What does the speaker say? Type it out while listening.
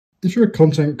If you're a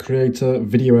content creator,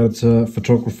 video editor,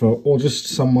 photographer, or just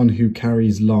someone who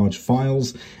carries large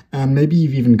files, and maybe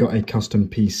you've even got a custom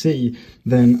PC,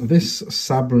 then this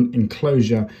SABRENT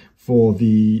enclosure for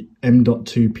the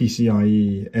M.2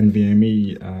 PCIe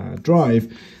NVMe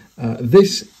drive,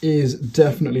 this is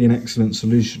definitely an excellent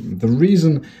solution. The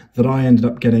reason that I ended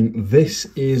up getting this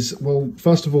is, well,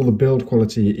 first of all, the build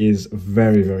quality is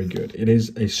very, very good. It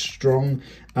is a strong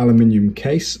aluminium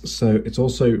case, so it's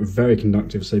also very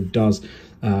conductive, so it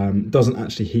doesn't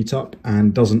actually heat up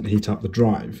and doesn't heat up the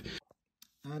drive.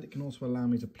 And it can also allow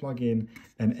me to plug in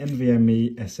an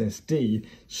NVMe SSD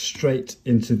straight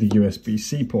into the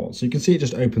USB-C port. So you can see it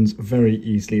just opens very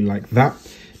easily like that.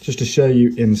 Just to show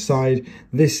you inside,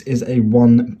 this is a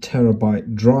 1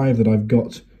 terabyte drive that I've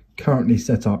got currently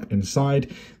set up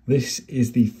inside. This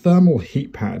is the thermal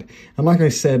heat pad. And like I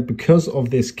said, because of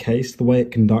this case, the way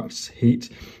it conducts heat,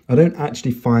 I don't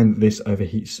actually find this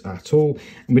overheats at all.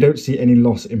 And we don't see any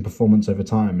loss in performance over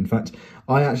time. In fact,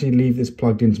 I actually leave this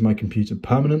plugged into my computer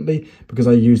permanently because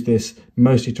I use this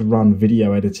mostly to run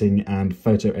video editing and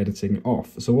photo editing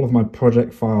off. So all of my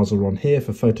project files are on here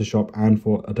for Photoshop and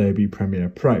for Adobe Premiere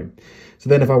Pro. So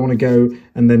then if I want to go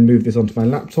and then move this onto my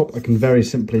laptop, I can very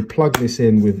simply plug this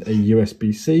in with a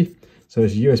USB-C. So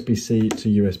it's USB-C to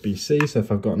USB-C. So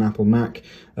if I've got an Apple Mac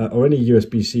or any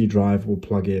USB-C drive, will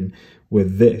plug in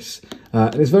with this.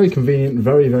 And it's very convenient,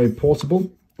 very, very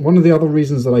portable. One of the other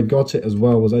reasons that I got it as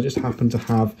well was I just happened to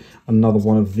have another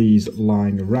one of these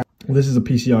lying around. Well, this is a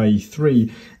PCIe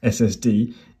 3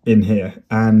 SSD in here.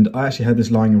 And I actually had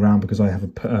this lying around because I have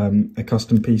a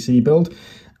custom PC build.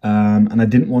 And I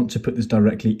didn't want to put this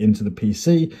directly into the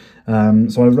PC,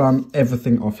 so I run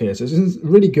everything off here. So it's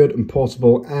really good and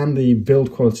portable, and the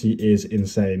build quality is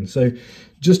insane. So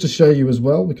just to show you as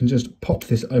well, we can just pop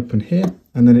this open here,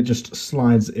 and then it just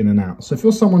slides in and out. So if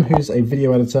you're someone who's a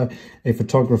video editor, a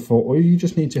photographer, or you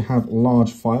just need to have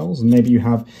large files, and maybe you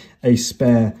have a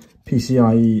spare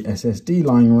PCIe SSD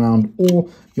lying around, or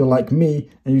you're like me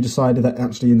and you decided that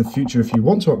actually in the future, if you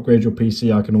want to upgrade your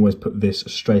PC, I can always put this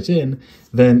straight in,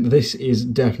 then this is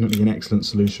definitely an excellent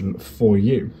solution for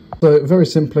you. So very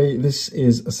simply, this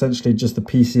is essentially just the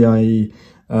PCIe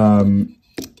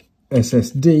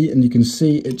SSD, and you can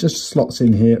see it just slots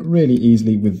in here really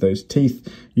easily with those teeth.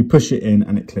 You push it in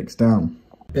and it clicks down.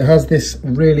 It has this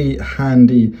really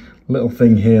handy little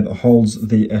thing here that holds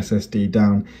the SSD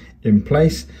down in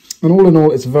place. And all in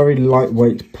all, it's a very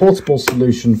lightweight, portable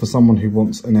solution for someone who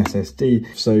wants an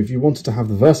SSD. So if you wanted to have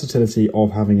the versatility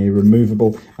of having a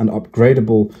removable and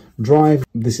upgradable drive,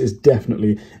 this is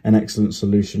definitely an excellent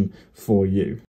solution for you.